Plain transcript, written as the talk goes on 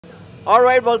All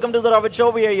right, welcome to the Robert Show.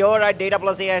 We are here at Data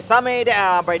Plus AI Summit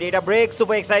by Databricks.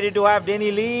 Super excited to have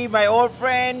Denny Lee, my old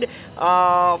friend.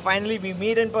 Finally, we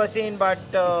meet in person, but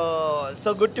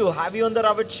so good to have you on the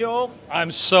Robert Show.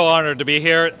 I'm so honored to be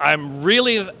here. I'm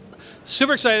really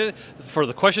super excited for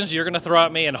the questions you're going to throw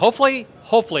at me, and hopefully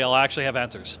I'll actually have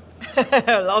answers.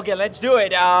 Okay, let's do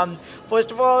it.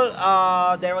 First of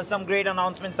all, there were some great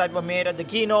announcements that were made at the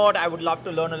keynote. I would love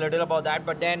to learn a little about that.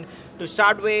 But then, to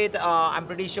start with, I'm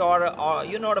pretty sure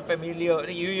you're not a familiar,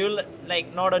 you're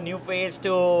like not a new face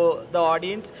to the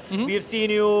audience. We've seen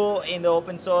you in the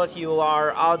open source. You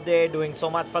are out there doing so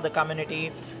much for the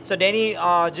community. So, Denny,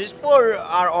 just for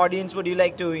our audience, would you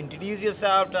like to introduce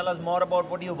yourself? Tell us more about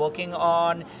what you're working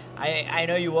on. I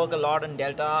know you work a lot on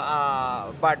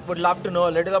Delta, but would love to know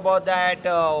a little about that.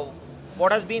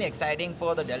 What has been exciting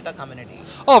for the Delta community?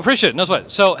 Oh, appreciate it. No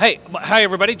sweat. So, hey, hi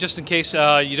everybody. Just in case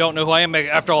you don't know who I am,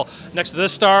 after all, next to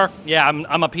this star, yeah,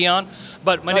 I'm a peon.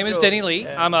 But my name is Denny Lee.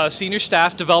 Yeah. I'm a senior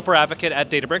staff developer advocate at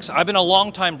Databricks. I've been a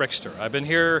long-time Brickster. I've been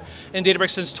here in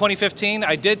Databricks since 2015.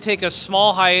 I did take a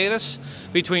small hiatus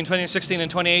between 2016 and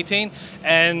 2018,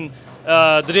 and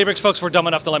the Databricks folks were dumb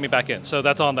enough to let me back in, so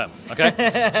that's on them,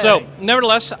 okay? So,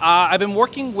 nevertheless, I've been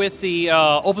working with the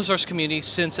open source community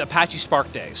since Apache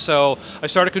Spark days. So, I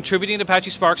started contributing to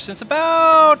Apache Spark since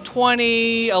about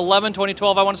 2011,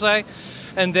 2012, I want to say.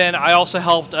 And then I also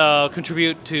helped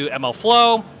contribute to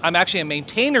MLflow. I'm actually a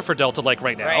maintainer for Delta Lake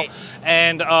right now. Right.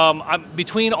 And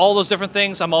between all those different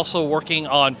things, I'm also working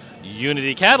on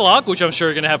Unity Catalog, which I'm sure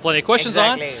you're going to have plenty of questions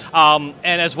on.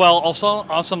 And as well, also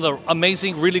on some of the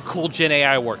amazing, really cool Gen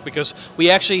AI work, because we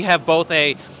actually have both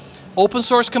a open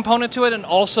source component to it and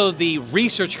also the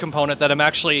research component that I'm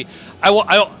actually,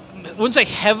 I wouldn't say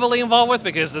heavily involved with,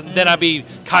 because then I'd be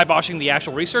kiboshing the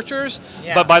actual researchers,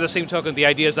 but by the same token, the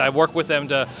idea is that I work with them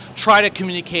to try to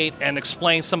communicate and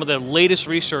explain some of the latest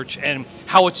research and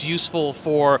how it's useful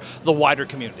for the wider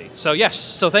community. So yes,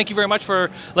 so thank you very much for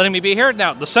letting me be here.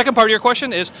 Now, the second part of your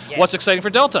question is, what's exciting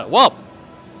for Delta? Well,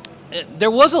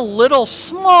 there was a little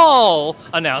small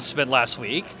announcement last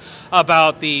week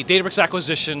about the Databricks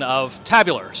acquisition of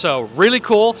Tabular. So really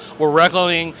cool. We're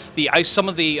welcoming some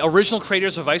of the original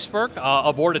creators of Iceberg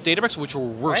aboard at Databricks, which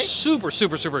we're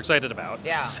super excited about.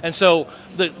 Yeah. And so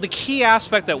the key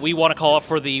aspect that we want to call out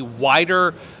for the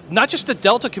wider, not just the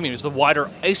Delta communities, the wider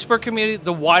Iceberg community,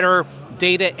 the wider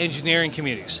data engineering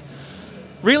communities.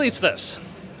 Really, it's this.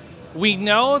 We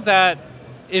know that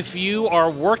if you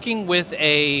are working with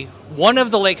one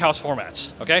of the Lakehouse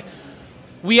formats, okay?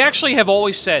 We actually have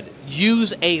always said,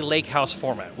 use a Lakehouse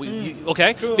format,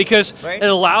 okay? Cool. Because it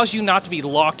allows you not to be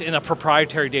locked in a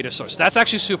proprietary data source. That's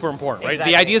actually super important, right?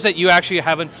 Exactly. The idea is that you actually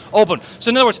have an open. So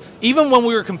in other words, even when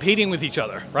we were competing with each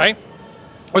other, right?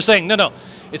 We're saying, no,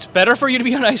 it's better for you to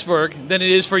be on Iceberg than it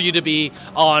is for you to be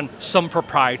on some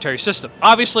proprietary system.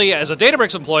 Obviously, as a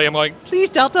Databricks employee, I'm going,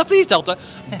 please Delta, please Delta.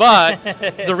 But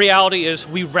the reality is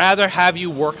we'd rather have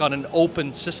you work on an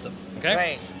open system, okay?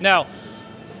 Right. Now,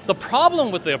 the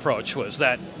problem with the approach was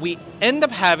that we end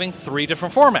up having 3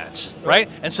 different formats, right?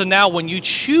 And so now when you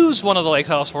choose one of the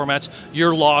Lakehouse formats,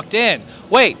 you're locked in.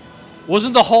 Wait,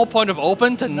 wasn't the whole point of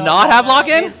open to not have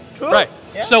lock-in? Right.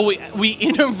 Yeah. So we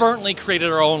inadvertently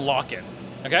created our own lock-in,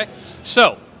 okay?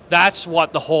 So that's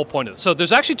what the whole point is. So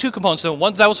there's actually 2 components. So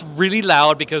one that was really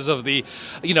loud because of the,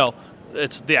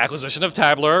 it's the acquisition of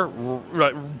Tabular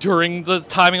during the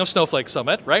timing of Snowflake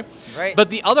Summit, right? Right. But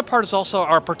the other part is also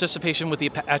our participation with the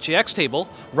Apache X table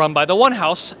run by the One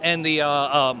House and the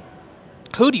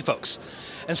Hootie folks.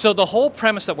 And so the whole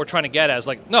premise that we're trying to get at is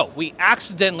like, no, we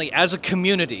accidentally, as a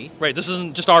community, right, this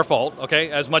isn't just our fault,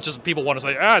 okay, as much as people want to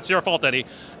say, it's your fault, Eddie.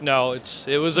 No,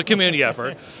 it was a community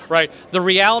effort, right? The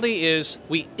reality is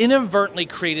we inadvertently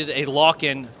created a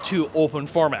lock-in to open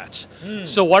formats.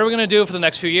 So what are we going to do for the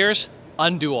next few years?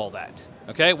 Undo all that.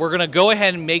 Okay, we're going to go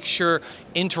ahead and make sure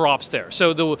interop's there.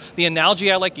 So the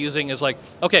analogy I like using is like,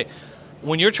 okay,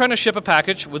 when you're trying to ship a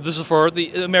package, this is for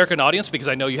the American audience because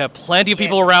I know you have plenty of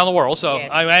people around the world, so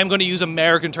I am going to use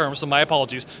American terms, so my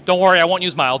apologies. Don't worry, I won't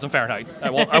use miles and Fahrenheit. I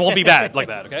won't be bad like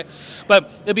that, okay? But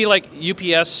it'd be like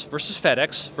UPS versus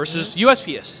FedEx versus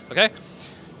USPS, okay?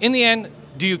 In the end,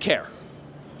 do you care?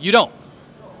 You don't.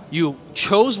 You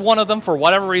chose one of them for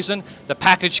whatever reason, the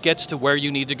package gets to where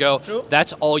you need to go. True.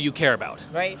 That's all you care about.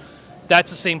 Right. That's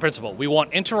the same principle. We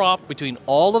want interop between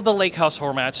all of the Lakehouse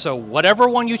formats, so whatever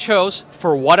one you chose,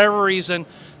 for whatever reason,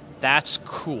 that's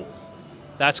cool.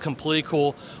 That's completely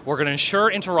cool. We're going to ensure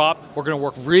interop. We're going to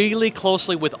work really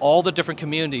closely with all the different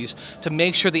communities to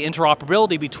make sure the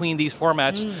interoperability between these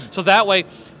formats, so that way,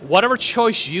 whatever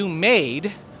choice you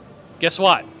made, guess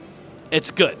what?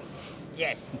 It's good.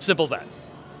 Yes. Simple as that.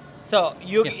 So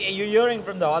you're hearing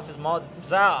from the horse's mouth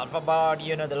itself about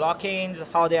the lock-ins,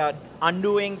 how they are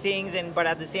undoing things, but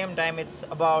at the same time it's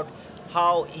about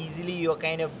how easily you're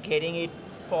kind of getting it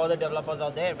for the developers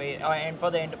out there, and for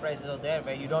the enterprises out there,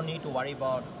 where you don't need to worry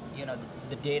about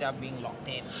the data being locked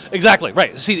in. Exactly,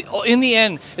 right. See, in the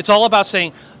end, it's all about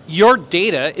saying your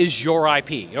data is your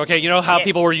IP. Okay, you know how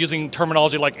people were using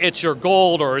terminology like it's your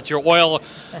gold or it's your oil,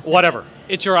 whatever.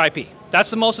 It's your IP. That's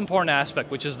the most important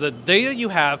aspect, which is the data you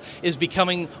have is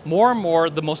becoming more and more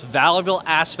the most valuable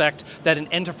aspect that an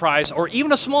enterprise or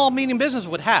even a small, medium business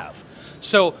would have.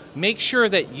 So make sure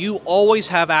that you always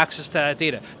have access to that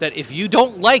data. That if you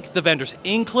don't like the vendors,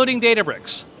 including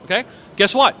Databricks, okay,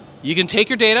 guess what? You can take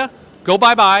your data, go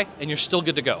bye-bye, and you're still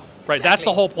good to go. Right? Exactly. That's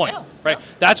the whole point. Yeah. Right? Yeah.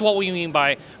 That's what we mean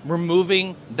by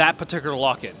removing that particular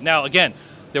lock-in. Now, again,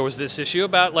 there was this issue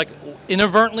about, like,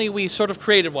 inadvertently we sort of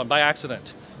created one by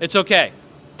accident. It's okay.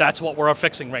 That's what we're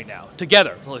fixing right now,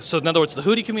 together. So in other words, the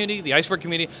Hootie community, the Iceberg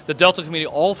community, the Delta community,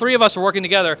 all three of us are working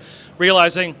together,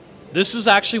 realizing this is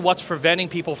actually what's preventing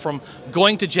people from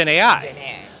going to Gen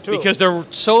AI. True. Because they're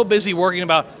so busy worrying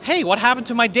about, hey, what happened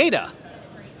to my data?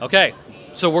 Okay,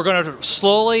 so we're going to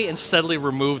slowly and steadily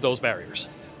remove those barriers.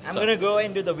 I'm going to go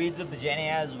into the weeds of the Gen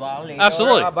AI as well later.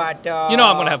 Absolutely. But, I'm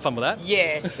going to have fun with that.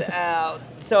 Yes.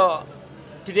 So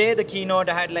today the keynote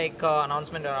had like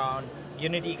announcement around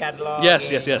Unity catalog.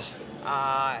 Yes.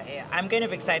 I'm kind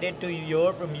of excited to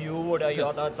hear from you what are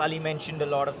your thoughts. Ali mentioned a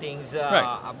lot of things,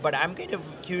 but I'm kind of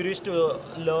curious to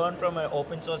learn from an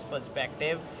open source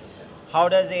perspective. How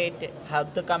does it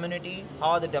help the community?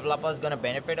 How are the developers going to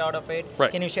benefit out of it? Right.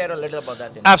 Can you share a little about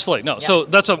that? Absolutely. No. Yeah. So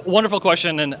that's a wonderful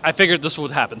question, and I figured this would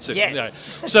happen soon. Yes.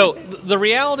 Yeah. So the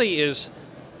reality is,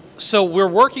 so we're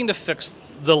working to fix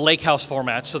the lakehouse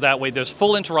format so that way there's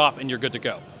full interop and you're good to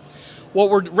go. What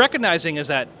we're recognizing is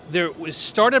that what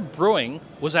started brewing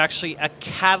was actually a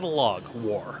catalog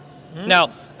war.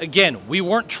 Now, again, we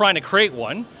weren't trying to create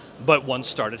one, but one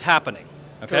started happening.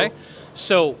 Okay? Cool.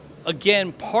 So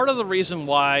again, part of the reason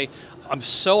why I'm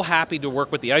so happy to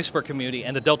work with the Iceberg community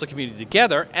and the Delta community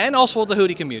together, and also the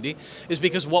Hootie community, is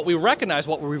because what we recognized,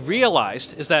 what we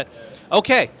realized is that,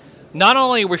 okay, not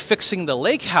only are we fixing the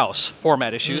lakehouse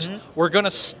format issues, we're going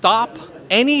to stop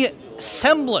any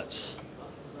semblance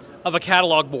of a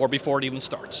catalog war before it even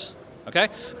starts, okay?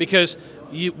 Because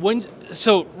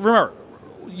so remember,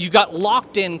 you got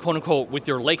locked in, quote unquote, with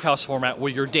your lakehouse format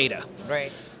with your data.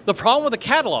 Right. The problem with the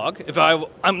catalog,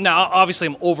 I'm now obviously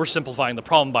I'm oversimplifying the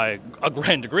problem by a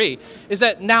grand degree, is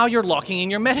that now you're locking in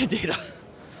your metadata.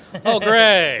 Oh,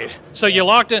 great. So you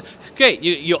locked in, okay,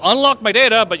 you unlocked my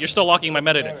data, but you're still locking my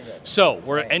metadata. So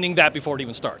we're ending that before it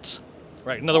even starts.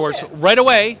 Right. In other words, right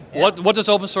away, what does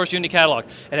open source Unity catalog?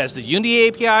 It has the Unity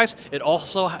APIs. It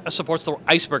also supports the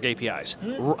Iceberg APIs,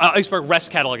 Iceberg REST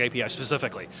catalog API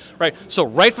specifically. Right. So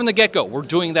right from the get-go, we're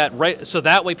doing that right. So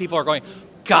that way, people are going,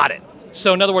 got it.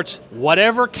 So in other words,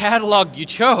 whatever catalog you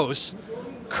chose,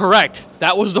 correct.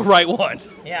 That was the right one.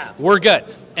 Yeah. We're good.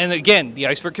 And again, the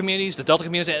Iceberg communities, the Delta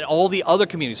communities, and all the other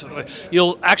communities.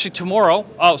 You'll actually tomorrow.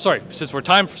 Oh, sorry. Since we're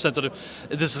time sensitive,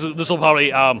 this will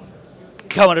probably.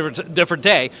 Come on a different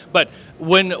day, but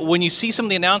when you see some of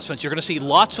the announcements, you're going to see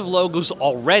lots of logos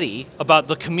already about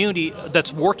the community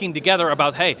that's working together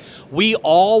about, hey, we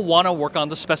all want to work on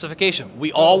the specification.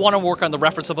 We all want to work on the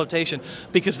reference implementation,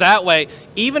 because that way,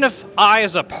 even if I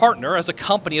as a partner, as a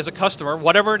company, as a customer,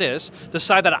 whatever it is,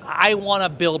 decide that I want to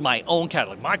build my own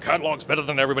catalog. My catalog's better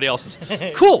than everybody else's.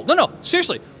 Cool. No,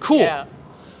 seriously, cool. Yeah.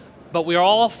 But we are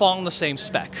all following the same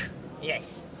spec.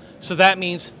 Yes. So that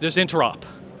means there's interop.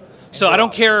 So I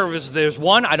don't care if there's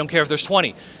one, I don't care if there's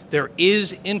 20. There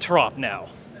is interop now.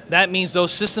 That means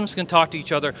those systems can talk to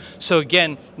each other. So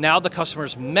again, now the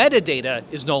customer's metadata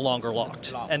is no longer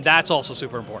locked. And that's also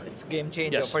super important. It's a game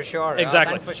changer for sure.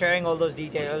 Exactly. Thanks for sharing all those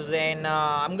details. And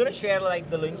I'm going to share like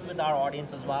the links with our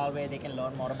audience as well, where they can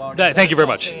learn more about it. Thank you very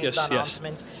much. Yes.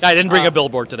 I didn't bring a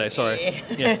billboard today, sorry.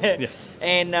 Yeah.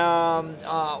 And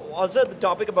also the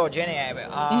topic about Gen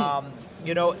AI.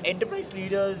 Enterprise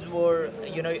leaders were,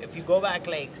 if you go back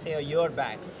like say a year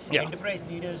back, enterprise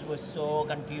leaders were so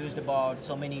confused about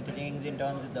so many things in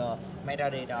terms of the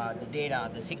metadata, the data,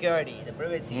 the security, the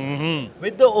privacy.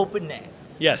 With the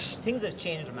openness, things have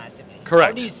changed massively. Correct.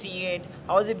 How do you see it?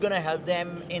 How is it going to help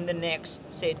them in the next,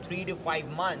 say, 3 to 5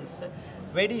 months?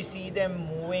 Where do you see them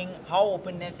moving? How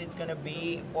openness it's going to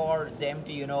be for them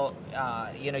to,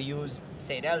 use,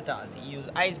 say, Deltas, use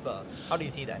Iceberg? How do you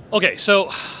see that? Okay,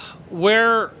 so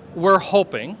we're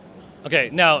hoping. Okay,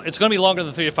 now it's going to be longer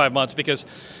than 3 to 5 months because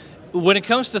when it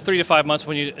comes to 3 to 5 months,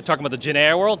 when you're talking about the Gen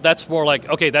AI world, that's more like,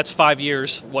 okay, that's 5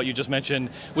 years, what you just mentioned,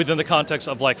 within the context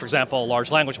of, like, for example, a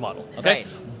large language model, okay? Right.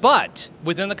 But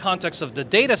within the context of the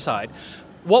data side,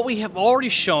 what we have already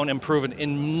shown and proven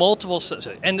in multiple,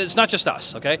 and it's not just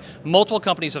us, okay? Multiple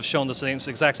companies have shown the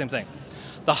exact same thing.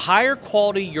 The higher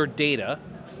quality your data,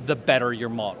 the better your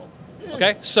model,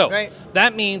 okay? So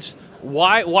that means,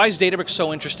 why is Databricks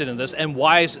so interested in this, and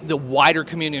why is the wider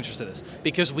community interested in this?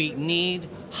 Because we need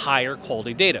higher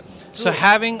quality data. So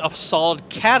having a solid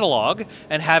catalog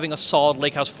and having a solid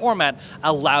lakehouse format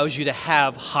allows you to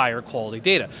have higher quality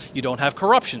data. You don't have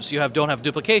corruptions, you don't have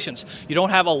duplications, you don't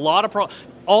have a lot of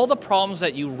all the problems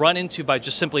that you run into by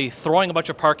just simply throwing a bunch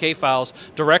of Parquet files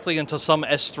directly into some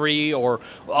S3 or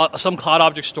some cloud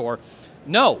object store.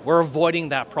 No, we're avoiding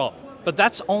that problem. But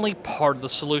that's only part of the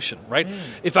solution, right?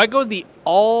 If I go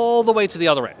all the way to the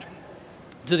other end,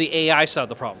 to the AI side of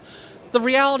the problem, the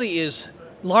reality is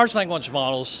large language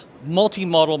models,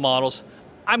 multimodal models,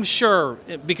 I'm sure,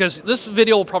 because this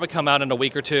video will probably come out in a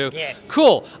week or two. Yes.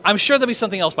 Cool. I'm sure there'll be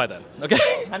something else by then, okay?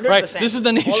 100%. Right? This is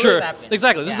the nature.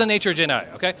 Exactly. This is the Yeah. nature of Gen AI,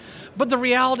 okay? But the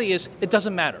reality is, it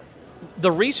doesn't matter.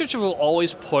 The researcher will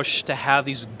always push to have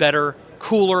these better,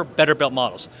 cooler, better built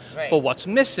models. Right. But what's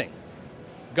missing?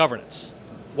 Governance.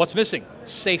 What's missing?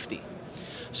 Safety.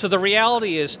 So the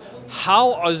reality is,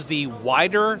 how is the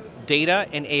wider data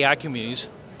and AI communities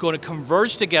going to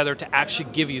converge together to actually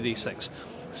give you these things?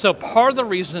 So part of the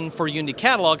reason for Unity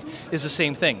Catalog is the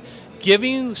same thing,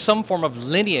 giving you some form of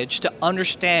lineage to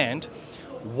understand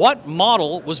what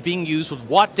model was being used with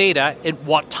what data in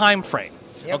what time frame.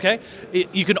 Yep. Okay?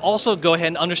 You can also go ahead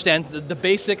and understand the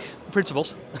basic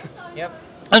principles. Yep.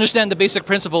 Understand the basic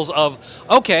principles of,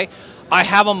 okay, I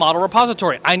have a model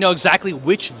repository. I know exactly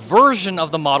which version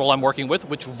of the model I'm working with,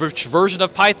 which version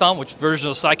of Python, which version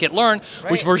of scikit-learn,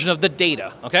 which version of the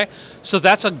data, okay? So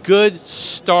that's a good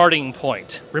starting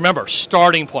point. Remember,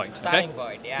 starting point. Starting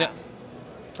point, yeah.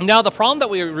 Now, the problem that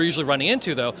we're usually running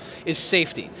into, though, is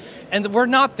safety. And we're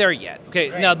not there yet, okay?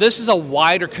 Now, this is a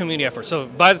wider community effort. So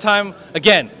by the time,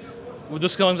 again, when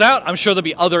this comes out, I'm sure there'll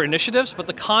be other initiatives, but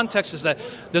the context is that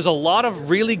there's a lot of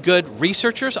really good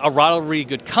researchers, a lot of really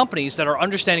good companies that are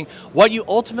understanding what you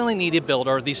ultimately need to build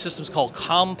are these systems called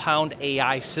compound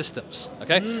AI systems,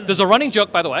 okay? There's a running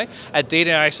joke, by the way, at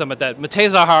Data AI Summit that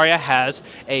Matej Zaharia has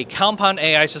a compound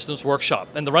AI systems workshop.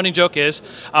 And the running joke is,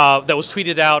 that was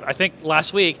tweeted out, I think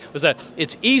last week, was that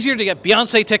it's easier to get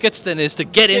Beyonce tickets than it is to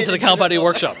get into the compound AI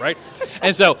workshop, right?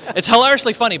 And so it's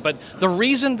hilariously funny, but the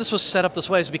reason this was set up this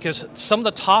way is because some of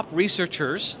the top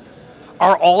researchers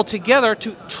are all together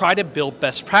to try to build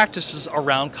best practices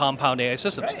around compound AI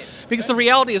systems. Because the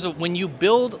reality is that when you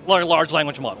build a large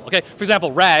language model, okay, for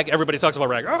example, RAG, everybody talks about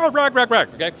RAG, oh, RAG,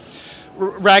 okay?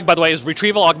 RAG, by the way, is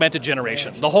retrieval augmented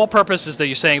generation. The whole purpose is that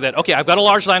you're saying that, okay, I've got a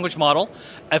large language model.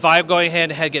 If I'm going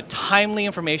ahead and get timely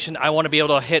information, I want to be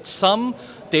able to hit some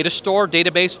data store,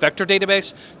 database, vector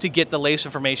database to get the latest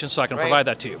information so I can provide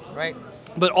that to you. Right.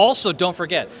 But also, don't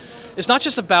forget, it's not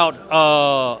just about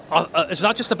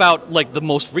like the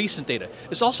most recent data.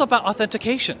 It's also about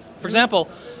authentication. For example,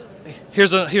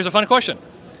 here's a fun question.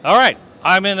 All right,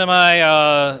 I'm in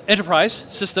my enterprise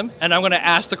system, and I'm going to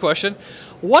ask the question,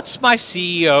 what's my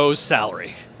CEO's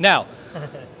salary? Now,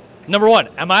 number one,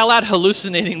 am I allowed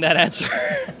hallucinating that answer?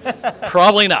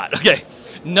 Probably not. Okay.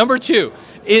 Number two,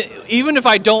 even if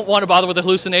I don't want to bother with the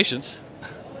hallucinations.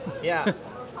 Yeah.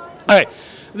 All right.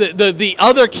 The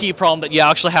other key problem that you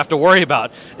actually have to worry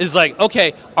about is like,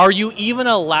 okay, are you even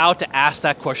allowed to ask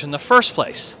that question in the first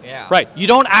place? Yeah. Right. You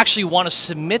don't actually want to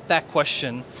submit that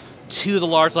question to the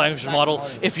large language model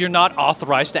if you're not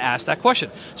authorized to ask that question.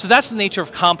 So that's the nature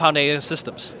of compound AI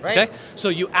systems. Right. Okay? So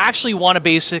you actually want to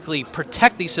basically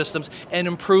protect these systems and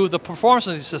improve the performance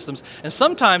of these systems. And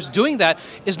sometimes doing that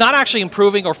is not actually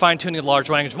improving or fine-tuning the large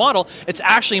language model, it's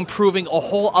actually improving a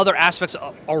whole other aspects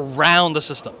around the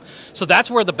system. So that's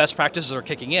where the best practices are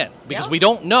kicking in, because we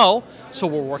don't know, so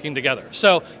we're working together.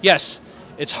 So yes,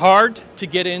 it's hard to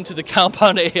get into the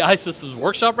Compound AI Systems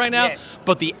workshop right now,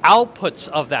 but the outputs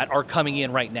of that are coming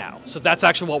in right now. So that's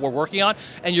actually what we're working on,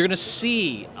 and you're going to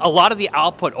see a lot of the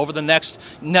output over the next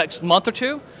month or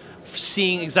two,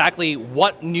 seeing exactly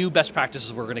what new best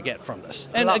practices we're going to get from this.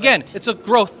 And again, it's a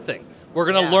growth thing.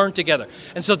 We're going to learn together.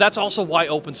 And so that's also why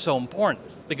open's so important,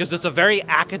 because it's a very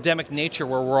academic nature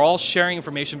where we're all sharing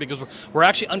information because we're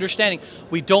actually understanding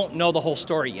we don't know the whole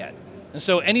story yet. And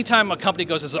so anytime a company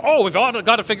goes and says, oh, we've all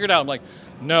got to figure it out, I'm like,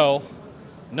 no,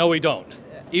 we don't.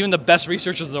 Even the best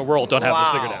researchers in the world don't have this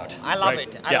figured out. I love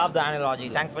it. I love the analogy.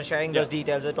 Thanks for sharing those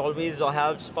details. It always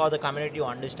helps for the community to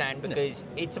understand, because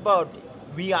it's about,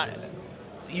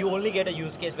 you only get a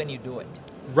use case when you do it.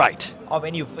 Right. or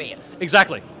when you fail.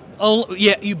 Exactly. Oh,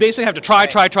 yeah, you basically have to try,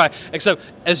 try. Except,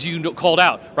 as you called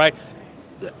out, right?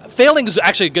 Failing is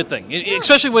actually a good thing,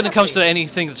 especially when it comes to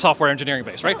anything that's software engineering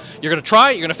based, right? You're going to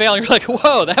try, you're going to fail, and you're like,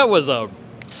 whoa, that was a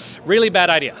really bad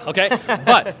idea, okay?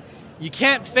 But you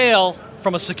can't fail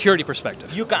from a security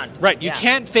perspective. You can't. Right, you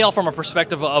can't fail from a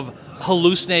perspective of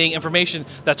hallucinating information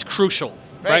that's crucial,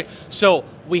 right? So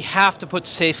we have to put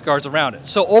safeguards around it.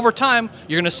 So over time,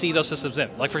 you're going to see those systems in.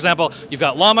 Like, for example, you've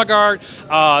got Llama Guard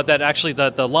that actually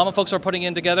the Llama folks are putting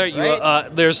in together.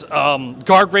 There's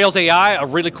Guardrails AI, a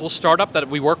really cool startup that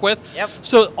we work with.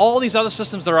 So all these other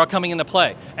systems that are coming into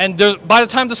play. And by the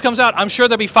time this comes out, I'm sure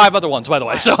there'll be 5 other ones, by the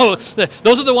way. So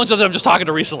those are the ones that I'm just talking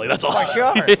to recently, that's all. For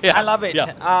sure. I love it.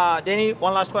 Denny,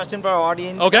 one last question for our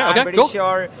audience. Okay, I'm pretty cool.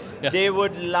 sure they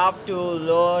would love to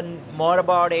learn more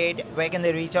about it. Where can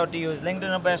they reach out to you? Is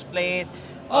LinkedIn the best place?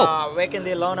 Where can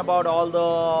they learn about all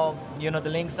the, the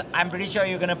links? I'm pretty sure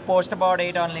you're going to post about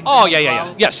it on LinkedIn. Oh,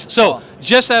 yeah. Yes. So,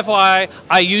 just FYI,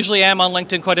 I usually am on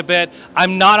LinkedIn quite a bit.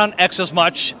 I'm not on X as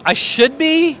much. I should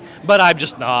be, but I'm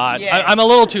just not. Yes. I'm a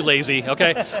little too lazy,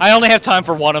 okay? I only have time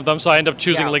for one of them, so I end up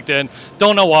choosing LinkedIn.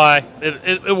 Don't know why.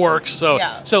 It works. So,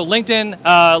 LinkedIn,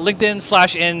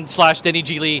 LinkedIn/in/Denny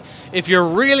G. Lee. If you're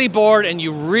really bored and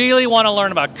you really want to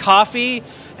learn about coffee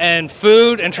and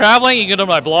food and traveling, you can go to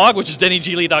my blog, which is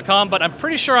DennyGlee.com, but I'm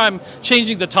pretty sure I'm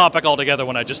changing the topic altogether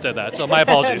when I just did that, so my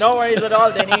apologies. No worries at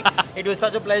all, Denny. It was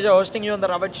such a pleasure hosting you on the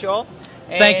Robert Show.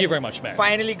 Thank you very much, man.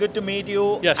 Finally, good to meet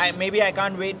you. Yes. Maybe I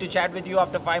can't wait to chat with you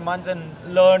after 5 months and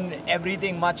learn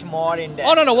everything much more in depth.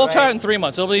 Oh, no, we'll try it in 3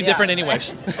 months. It'll be different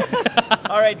anyways.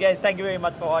 All right, guys. Thank you very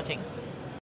much for watching.